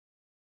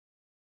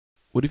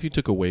What if you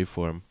took a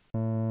waveform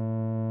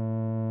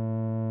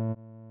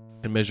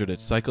and measured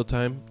its cycle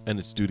time and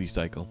its duty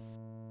cycle,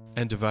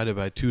 and divided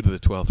by 2 to the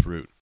 12th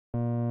root?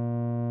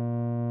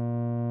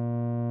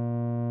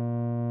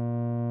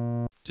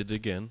 Did it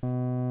again,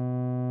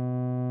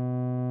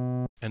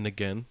 and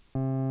again,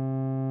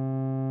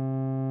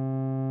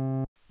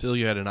 till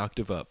you had an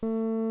octave up.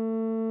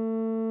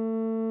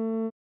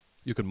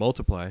 You could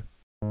multiply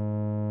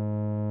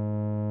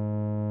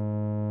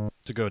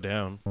to go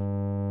down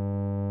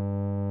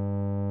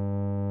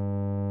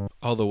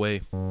all the way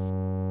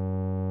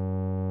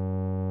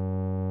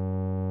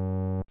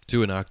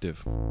to an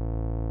octave.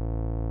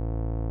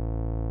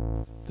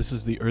 This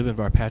is the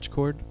Erthenvar Patch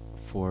Chord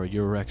for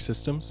Eurorack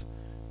systems.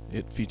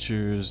 It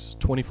features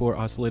 24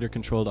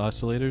 oscillator-controlled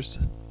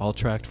oscillators, all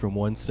tracked from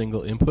one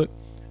single input,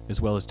 as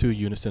well as 2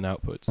 unison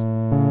outputs.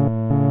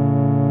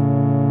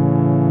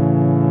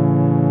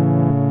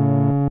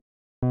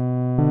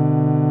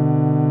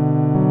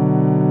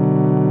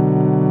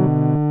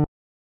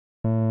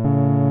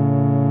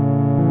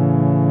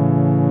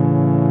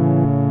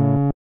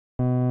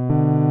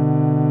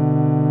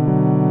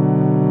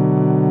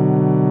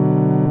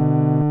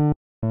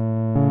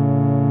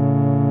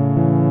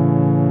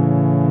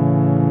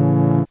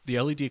 The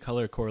LED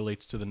color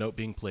correlates to the note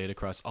being played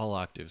across all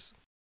octaves.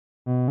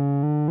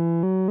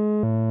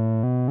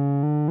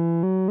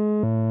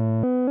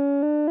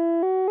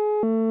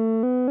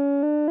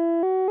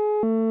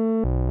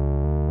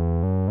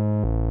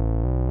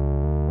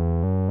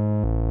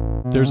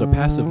 There's a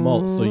passive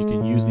mult, so you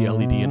can use the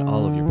LED in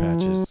all of your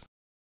patches.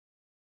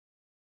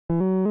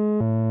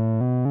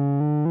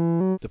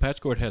 The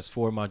patch chord has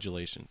 4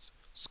 modulations: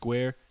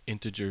 square,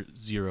 integer,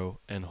 0,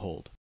 and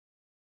hold.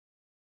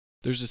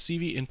 There's a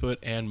CV input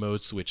and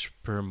mode switch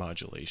per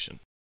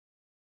modulation.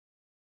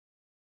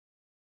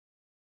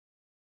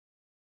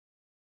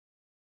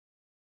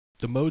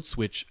 The mode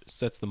switch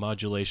sets the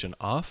modulation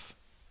off,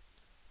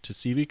 to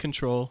CV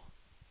control,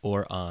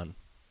 or on.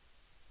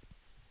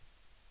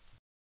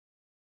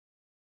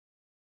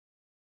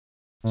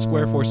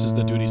 Square forces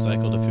the duty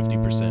cycle to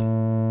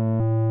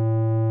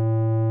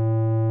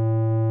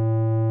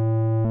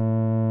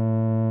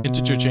 50%.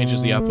 Integer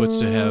changes the outputs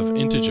to have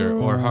integer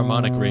or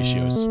harmonic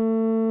ratios.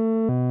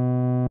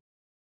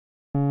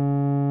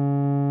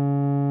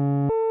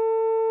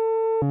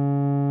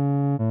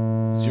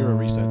 Zero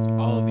resets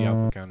all of the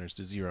output counters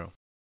to 0.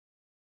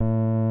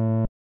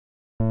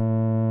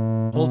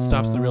 Hold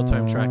stops the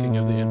real-time tracking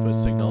of the input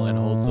signal and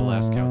holds the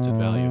last counted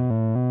value.